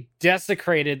basically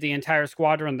desecrated the entire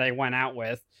squadron they went out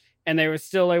with, and they were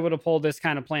still able to pull this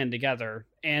kind of plan together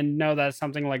and know that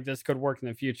something like this could work in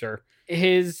the future.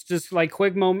 His just like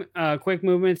quick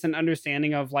movements and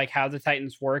understanding of like how the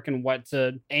Titans work and what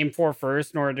to aim for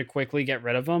first in order to quickly get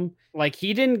rid of them. Like,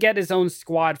 he didn't get his own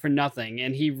squad for nothing,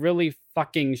 and he really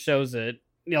fucking shows it.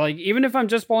 You know, like, even if I'm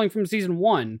just pulling from season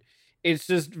 1, it's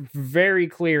just very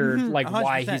clear like 100%.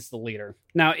 Why he's the leader.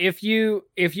 Now, if you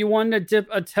wanted to dip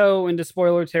a toe into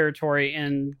spoiler territory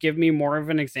and give me more of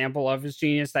an example of his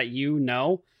genius that you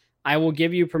know, I will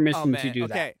give you permission to do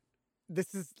that. Okay.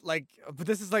 This is like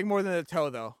more than a toe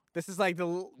though. This is like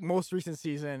the most recent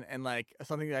season and like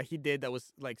something that he did that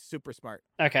was like super smart.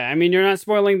 Okay, I mean, you're not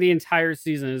spoiling the entire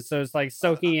season, so it's like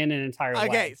soaking in an entire life.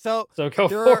 Okay, so go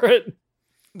for it.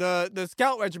 The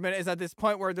scout regiment is at this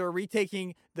point where they're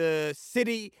retaking the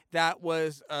city that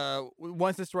was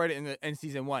once destroyed in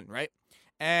season 1, right?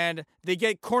 And they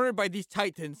get cornered by these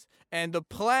Titans, and the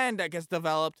plan that gets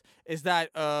developed is that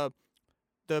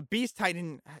the Beast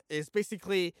Titan is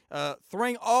basically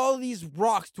throwing all these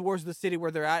rocks towards the city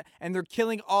where they're at, and they're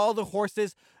killing all the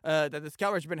horses that the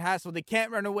scout regiment has, so they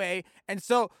can't run away. And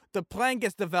so the plan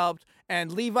gets developed,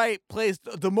 and Levi plays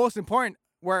the most important,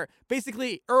 where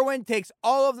basically Erwin takes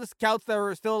all of the scouts that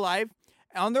are still alive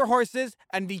on their horses,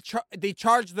 and they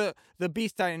charge the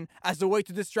Beast Titan as a way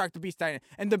to distract the Beast Titan.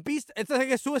 And the Beast, it's like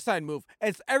a suicide move.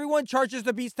 It's everyone charges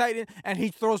the Beast Titan, and he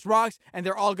throws rocks, and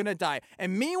they're all gonna die.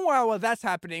 And meanwhile, while that's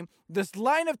happening, this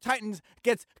line of Titans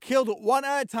gets killed one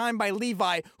at a time by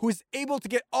Levi, who is able to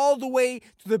get all the way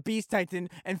to the Beast Titan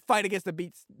and fight against the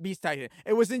Beast Titan.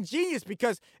 It was ingenious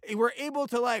because we're able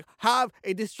to like have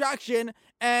a distraction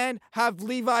and have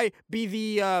Levi be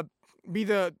the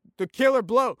the killer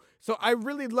blow. So I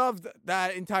really loved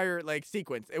that entire like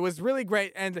sequence. It was really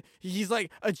great, and he's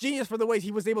like a genius for the ways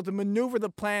he was able to maneuver the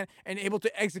plan and able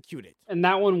to execute it. And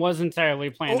that one was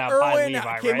entirely planned out by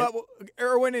Levi, came right? up.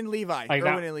 Erwin and Levi. Like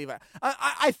Erwin and Levi.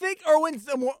 I think Erwin's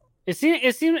the more. It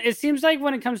seems like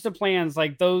when it comes to plans,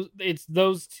 like it's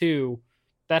those two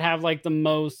that have like the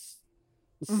most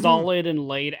solid and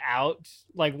laid out,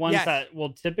 like ones that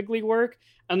will typically work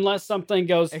unless something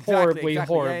goes horribly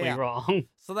wrong.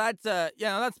 So that's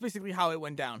that's basically how it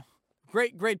went down.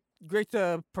 Great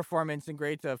performance and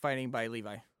great fighting by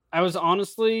Levi. I was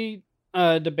honestly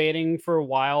debating for a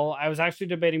while. I was actually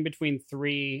debating between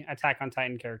 3 Attack on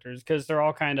Titan characters because they're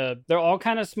all kind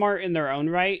of smart in their own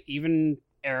right. Even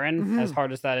Eren, as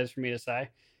hard as that is for me to say.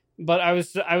 But I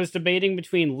was debating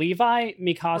between Levi,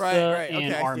 Mikasa,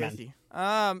 and Armin.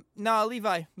 No,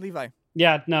 Levi.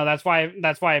 Yeah, no, that's why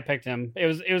I picked him.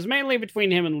 It was mainly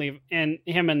between him and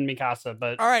Mikasa,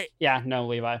 but all right. Yeah, no,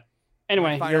 Levi.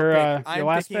 Anyway, your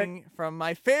last pick from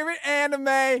my favorite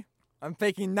anime. I'm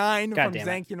picking 9 from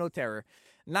Zankyou no Terror.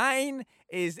 9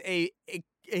 is a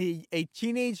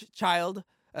teenage child.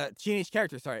 A teenage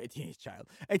character from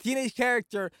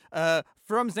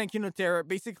Zankyou no Terror.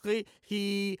 Basically,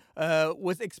 he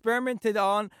was experimented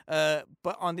on,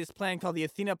 but on this plan called the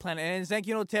Athena plan. And in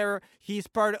Zankyou no Terror, he's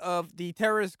part of the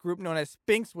terrorist group known as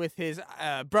Sphinx with his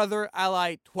brother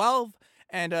ally 12,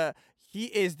 and he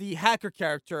is the hacker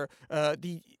character,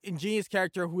 the ingenious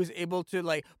character who is able to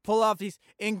like pull off these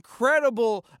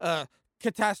incredible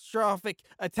catastrophic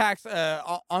attacks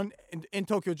in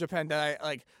Tokyo, Japan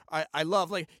that I love.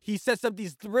 Like he sets up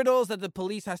these riddles that the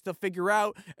police has to figure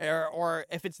out, or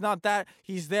if it's not that,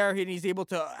 he's there and he's able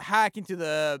to hack into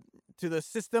the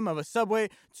system of a subway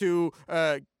to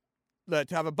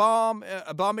have a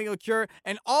bombing occur,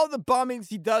 and all the bombings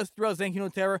he does throughout Zankyou no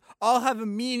Terror all have a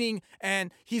meaning,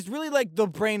 and he's really like the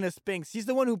brain of Sphinx. He's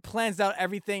the one who plans out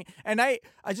everything, and I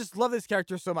just love this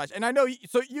character so much. And I know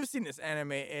you've seen this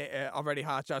anime already,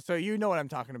 Hotshot, so you know what I'm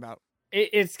talking about.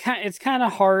 It's kind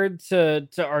of hard to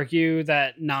argue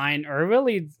that 9, or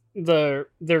really their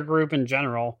group in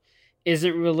general,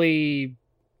 isn't really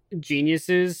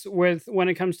geniuses when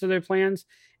it comes to their plans.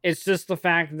 It's just the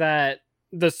fact that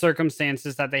the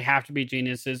circumstances that they have to be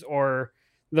geniuses, or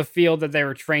the field that they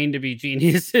were trained to be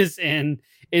geniuses in,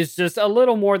 is just a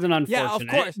little more than unfortunate. Yeah, of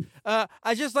course.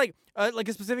 I just like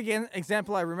a specific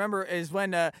example I remember is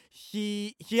when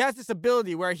he has this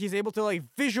ability where he's able to like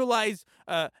visualize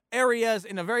areas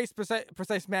in a very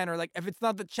precise manner. Like if it's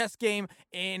not the chess game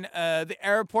in the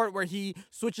airport where he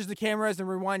switches the cameras and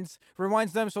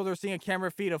rewinds them so they're seeing a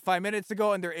camera feed of 5 minutes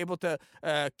ago and they're able to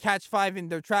catch 5 in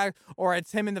their track, or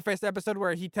it's him in the first episode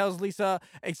where he tells Lisa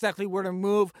exactly where to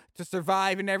move to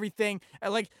survive and everything.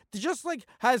 And like just like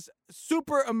has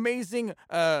super amazing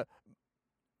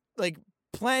like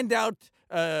planned out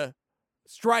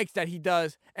strikes that he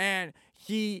does, and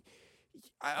he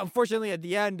unfortunately at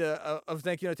the end of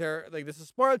Zankyou no Terror, like this is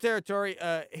spoiler territory,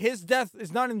 his death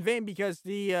is not in vain because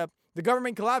the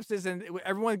government collapses and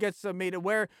everyone gets made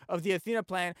aware of the Athena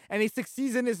plan, and he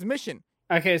succeeds in his mission.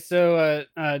 Okay, so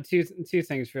two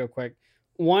things real quick.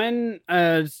 One,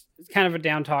 kind of a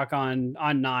down talk on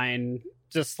 9,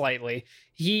 just slightly.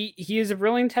 He is a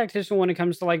brilliant tactician when it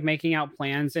comes to like making out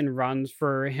plans and runs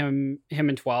for him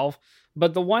and 12.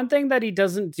 But the one thing that he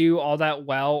doesn't do all that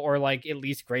well, or like at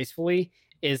least gracefully,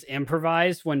 is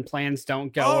improvise when plans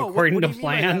don't go according to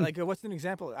plan. Like, what's an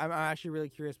example? I'm actually really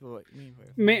curious about what you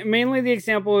mean. Mainly, the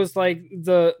example is like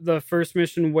the first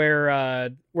mission where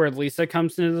Lisa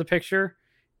comes into the picture.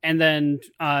 And then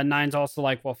 9's also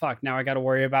like, well, fuck, now I got to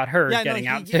worry about her getting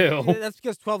out too. That's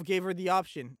because 12 gave her the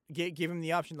option. Gave him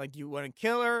the option, like, do you want to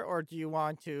kill her or do you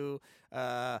want to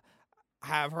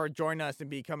have her join us and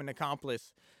become an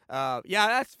accomplice? Yeah,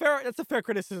 that's fair. That's a fair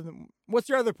criticism. What's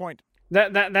your other point?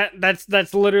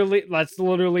 That's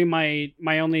literally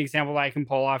my only example that I can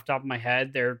pull off the top of my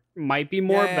head. There might be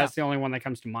more, but that's the only one that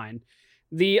comes to mind.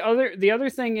 The other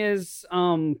thing is,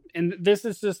 and this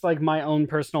is just like my own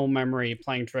personal memory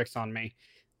playing tricks on me.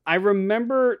 I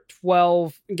remember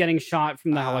 12 getting shot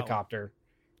from the helicopter,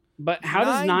 but how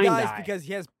does 9 die? Because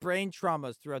he has brain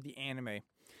traumas throughout the anime,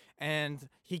 and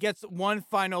he gets one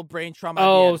final brain trauma.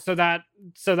 Oh, so that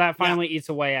finally eats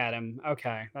away at him.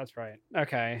 Okay, that's right.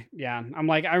 Okay, yeah. I'm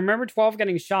like, I remember 12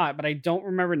 getting shot, but I don't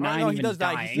remember 9 no, even he does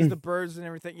dying. Die. He sees the birds and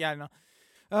everything. Yeah, no.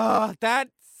 Oh, that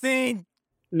scene.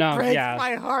 No, breaks yeah,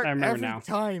 my heart I remember every now.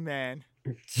 time, man.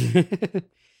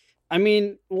 I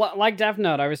mean, like Death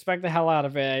Note, I respect the hell out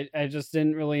of it. I just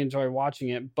didn't really enjoy watching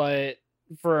it, but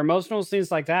for emotional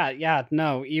scenes like that, yeah,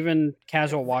 no, even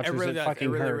casual watchers, it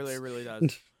fucking hurts. It really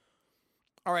does.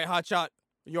 All right, Hotshot,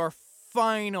 your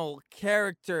final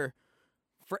character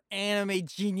for anime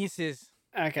geniuses.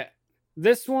 Okay.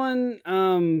 This one,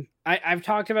 I've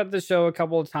talked about the show a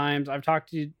couple of times. I've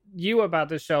talked to you about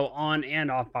the show on and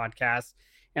off podcasts,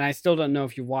 and I still don't know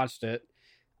if you watched it.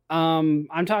 I'm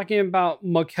talking about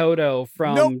Makoto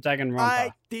from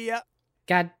Danganronpa. Idea.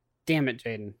 God damn it,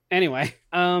 Jaden. Anyway,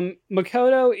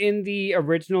 Makoto in the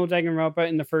original Danganronpa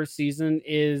in the first season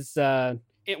is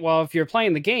well, if you're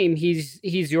playing the game, he's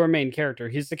your main character.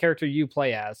 He's the character you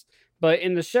play as. But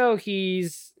in the show,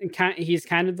 he's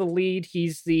kind of the lead.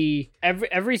 He's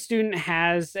every student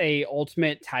has a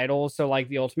ultimate title. So like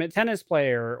the ultimate tennis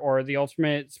player or the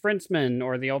ultimate sprintsman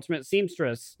or the ultimate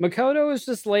seamstress. Makoto is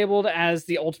just labeled as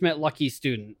the ultimate lucky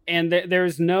student. And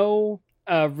there's no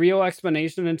real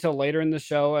explanation until later in the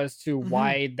show as to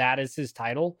why that is his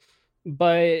title.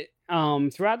 But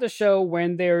throughout the show,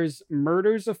 when there's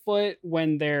murders afoot,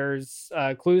 when there's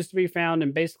clues to be found,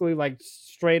 and basically like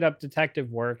straight up detective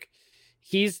work,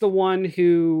 he's the one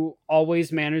who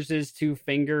always manages to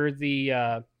finger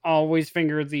the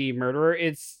murderer.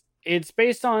 It's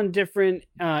based on different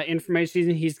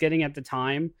information he's getting at the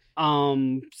time.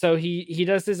 So he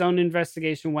does his own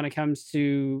investigation when it comes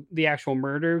to the actual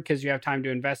murder, because you have time to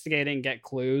investigate it and get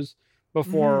clues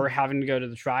before having to go to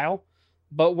the trial.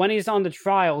 But when he's on the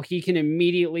trial, he can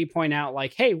immediately point out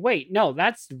like, hey, wait, no,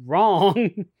 that's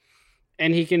wrong.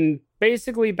 And he can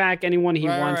basically back anyone he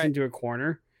wants into a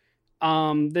corner.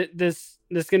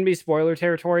 This can be spoiler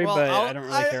territory, but I don't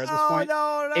really care at this point.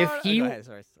 No. Go ahead,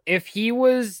 sorry. If he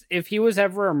was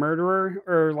ever a murderer,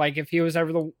 or like if he was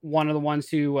ever one of the ones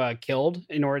who killed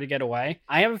in order to get away,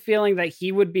 I have a feeling that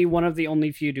he would be one of the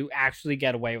only few to actually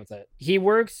get away with it. He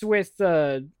works with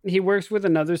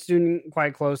another student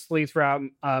quite closely throughout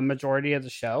a majority of the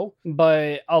show,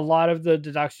 but a lot of the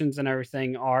deductions and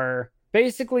everything are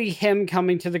basically him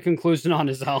coming to the conclusion on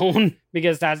his own,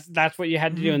 because that's what you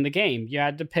had to do in the game. You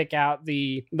had to pick out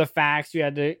the facts, you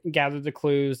had to gather the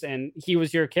clues, and he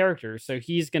was your character, so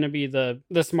he's going to be the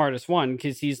smartest one,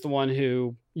 because he's the one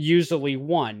who usually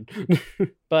won.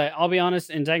 But I'll be honest,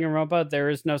 in Danganronpa, there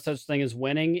is no such thing as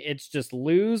winning. It's just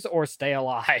lose or stay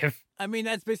alive. I mean,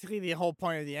 that's basically the whole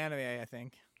point of the anime, I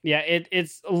think. Yeah,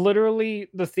 it's literally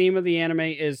the theme of the anime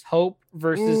is hope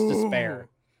versus despair.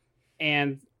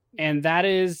 And that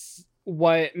is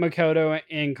what Makoto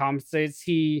encapsulates.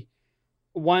 He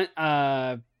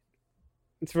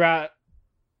throughout.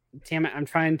 Damn it! I'm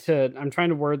trying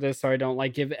to word this so I don't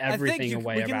like give everything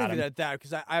away about him. We can leave it at that,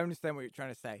 because I understand what you're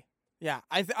trying to say. Yeah,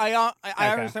 I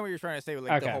understand what you're trying to say with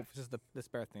like the hope versus the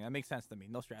despair thing. That makes sense to me.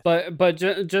 No stress. But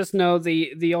just know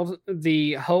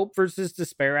the hope versus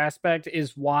despair aspect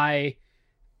is why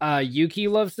Yuki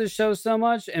loves this show so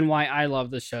much, and why I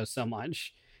love this show so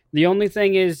much. The only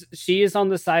thing is, she is on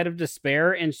the side of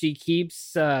despair, and she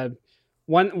keeps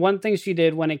one thing she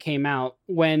did when it came out,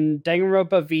 when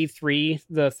Danganronpa V3,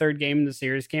 the third game in the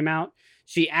series, came out,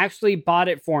 she actually bought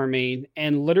it for me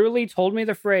and literally told me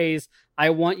the phrase,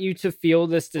 "I want you to feel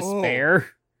this despair."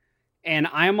 And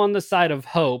I'm on the side of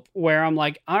hope, where I'm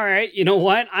like, all right, you know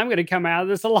what? I'm going to come out of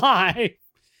this alive.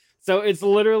 So it's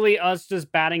literally us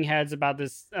just batting heads about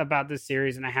this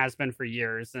series, and it has been for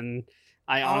years. And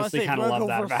I honestly kind of love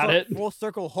that about it. Full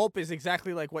circle hope is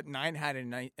exactly like what Nine had in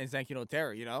Zanki no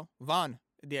Terror, you know? Van,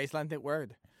 the Icelandic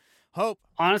word. Hope.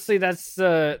 Honestly, that's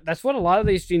what a lot of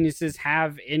these geniuses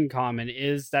have in common,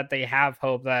 is that they have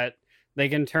hope that they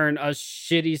can turn a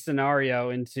shitty scenario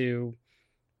into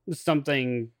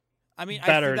something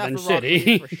better than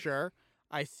shitty. For sure.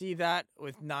 I see that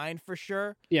with Nine for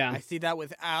sure. Yeah. I see that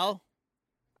with Al.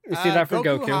 You see that for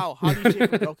Goku. How do you see it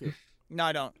for Goku? No,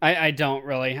 I don't. I don't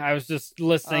really. I was just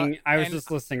listening. Our list.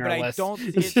 I don't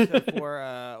see it for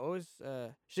what was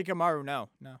Shikamaru? No.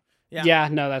 Yeah,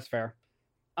 no, that's fair.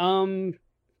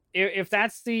 If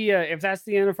that's the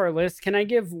end of our list, can I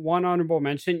give one honorable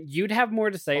mention? You'd have more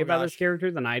to say about this character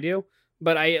than I do,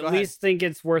 but I at least think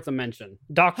it's worth a mention.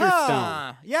 Dr.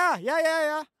 Stone.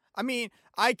 Yeah. I mean,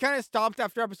 I kind of stopped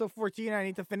after episode 14. I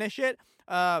need to finish it.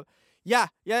 Yeah.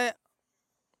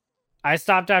 I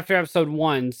stopped after episode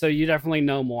 1, so you definitely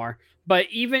know more. But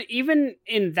even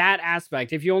in that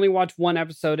aspect, if you only watch one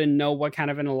episode and know what kind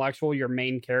of intellectual your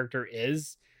main character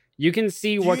is, you can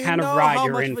see what kind of ride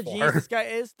you're in for. This guy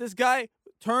is? This guy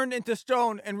turned into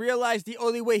stone and realized the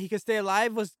only way he could stay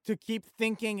alive was to keep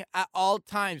thinking at all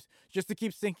times, just to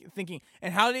keep thinking.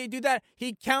 And how did he do that?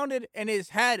 He counted in his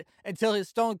head until his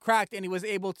stone cracked and he was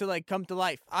able to like come to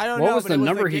life. I don't know. What was the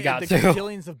number he got to?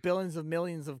 Billions of billions of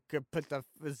millions of put the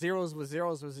zeros with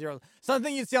zeros with zeros.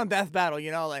 Something you'd see on Death Battle, you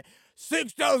know, like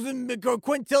 6,000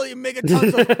 quintillion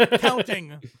megatons of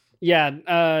counting. Yeah,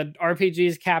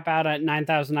 RPGs cap out at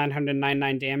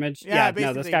 9,999 damage. Yeah, No, this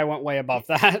basically. guy went way above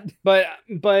that. But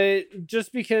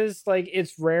just because like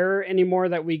it's rare anymore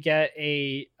that we get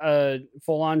a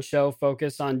full on show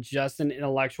focused on just an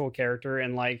intellectual character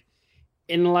and like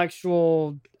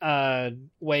intellectual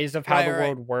ways of how the Right.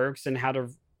 world works and how to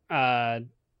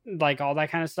like all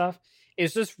that kind of stuff.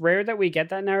 It's just rare that we get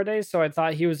that nowadays. So I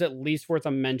thought he was at least worth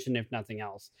a mention, if nothing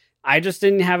else. I just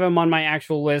didn't have him on my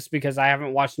actual list because I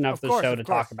haven't watched enough of the show to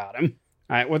talk about him.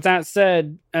 All right. With that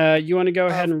said, you want to go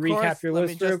ahead and recap your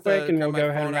list real quick, and we'll go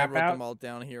ahead and wrap out. I wrote them all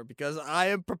down here because I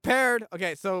am prepared.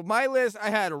 Okay, so my list: I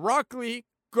had Rock Lee,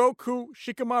 Goku,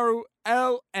 Shikamaru,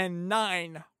 L, and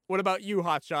 9. What about you,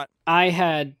 Hotshot? I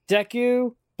had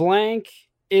Deku, Blank,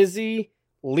 Izzy,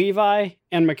 Levi,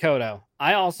 and Makoto.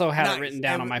 I also had it written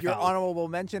down on my phone. Your honorable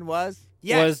mention was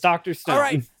Dr. Stone. All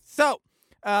right. So,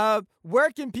 where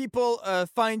can people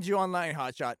find you online,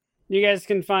 Hotshot? You guys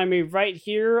can find me right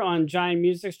here on Giant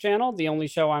Music's channel. The only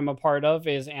show I'm a part of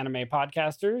is Anime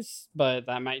Podcasters, but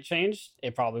that might change.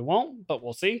 It probably won't, but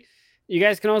we'll see. You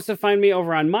guys can also find me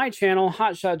over on my channel,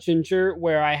 Hotshot Ginger,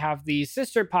 where I have the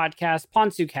sister podcast,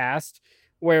 PonsuCast,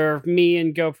 where me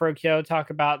and GoPro Kyo talk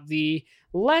about the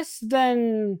less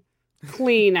than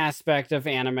clean aspect of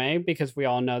anime, because we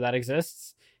all know that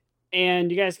exists.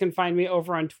 And you guys can find me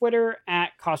over on Twitter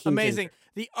at Caution Amazing. Ginger.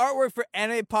 The artwork for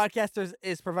Anime Podcasters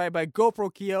is provided by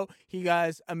GoPro Kyo. He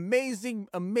has amazing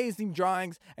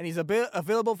drawings, and he's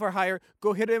available for hire.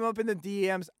 Go hit him up in the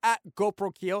DMs at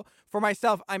GoPro Kyo. For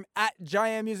myself, I'm at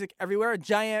Giant Music everywhere.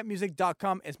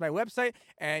 GiantMusic.com is my website,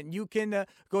 and you can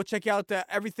go check out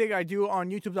everything I do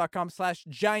on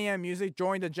YouTube.com/Giant Music.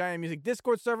 Join the Giant Music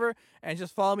Discord server, and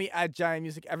just follow me at Giant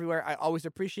Music everywhere. I always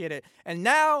appreciate it. And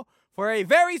now, for a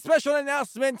very special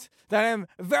announcement that I'm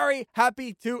very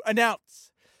happy to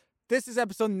announce. This is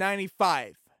episode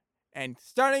 95. And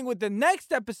starting with the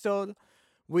next episode,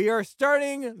 we are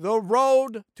starting the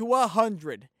road to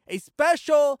 100. A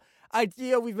special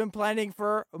idea we've been planning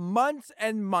for months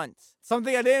and months.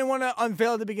 Something I didn't want to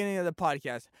unveil at the beginning of the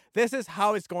podcast. This is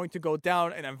how it's going to go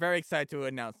down, and I'm very excited to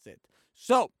announce it.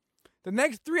 So, the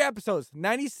next 3 episodes,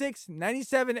 96,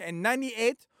 97, and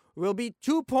 98, will be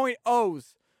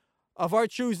 2.0s. Of our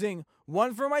choosing,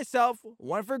 one for myself,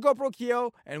 one for GoPro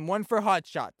Kyo, and one for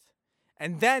Hotshot.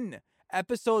 And then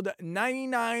episode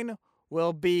 99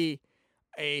 will be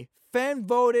a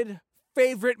fan-voted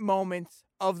favorite moments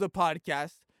of the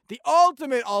podcast, the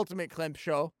ultimate Climp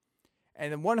show.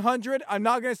 And then 100, I'm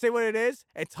not going to say what it is.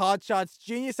 It's Hotshot's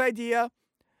genius idea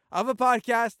of a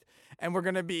podcast, and we're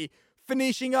going to be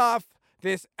finishing off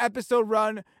this episode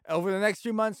run over the next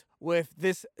few months with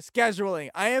this scheduling.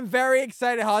 I am very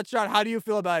excited, Hotshot. How do you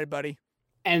feel about it, buddy?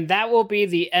 And that will be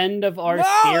the end of our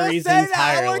series entirely.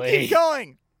 I want to keep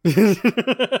going.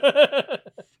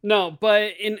 No,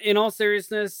 but in all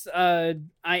seriousness, I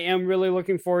am really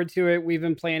looking forward to it. We've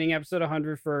been planning episode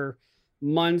 100 for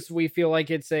months. We feel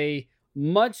like it's a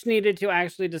much needed to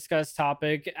actually discuss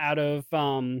topic out of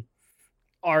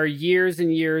our years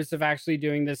and years of actually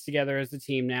doing this together as a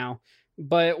team now.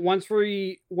 But once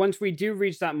we do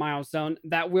reach that milestone,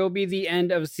 that will be the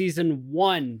end of season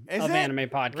 1 of Anime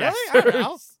Podcast. Really? I don't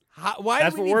know. Why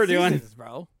That's do we what we're seasons, doing,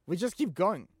 bro. We just keep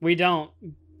going. We don't.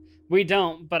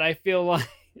 But I feel like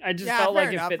I just felt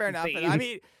like it fit the theme. I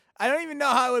mean, I don't even know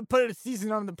how I would put a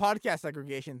season on the podcast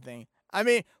aggregation thing. I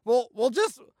mean, we'll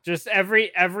just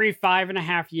every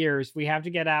 5.5 years we have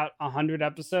to get out 100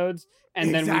 episodes,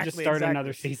 and then we just start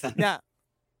another season. Yeah.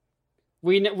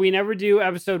 We never do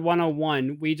episode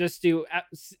 101. We just do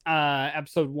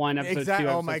episode 1, episode 2, episode 3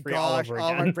 Oh my gosh, all over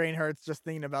again. my brain hurts just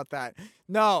thinking about that.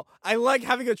 No, I like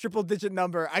having a triple digit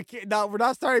number. I can't. No, we're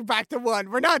not starting back to 1.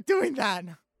 We're not doing that.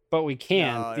 But we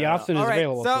can. The option is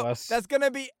available to us. That's gonna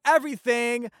be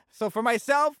everything. So for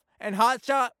myself and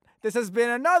Hotshot, this has been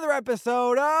another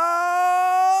episode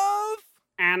of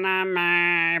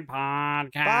Anime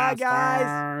Podcasters. Bye,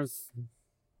 guys.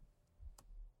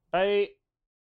 Bye.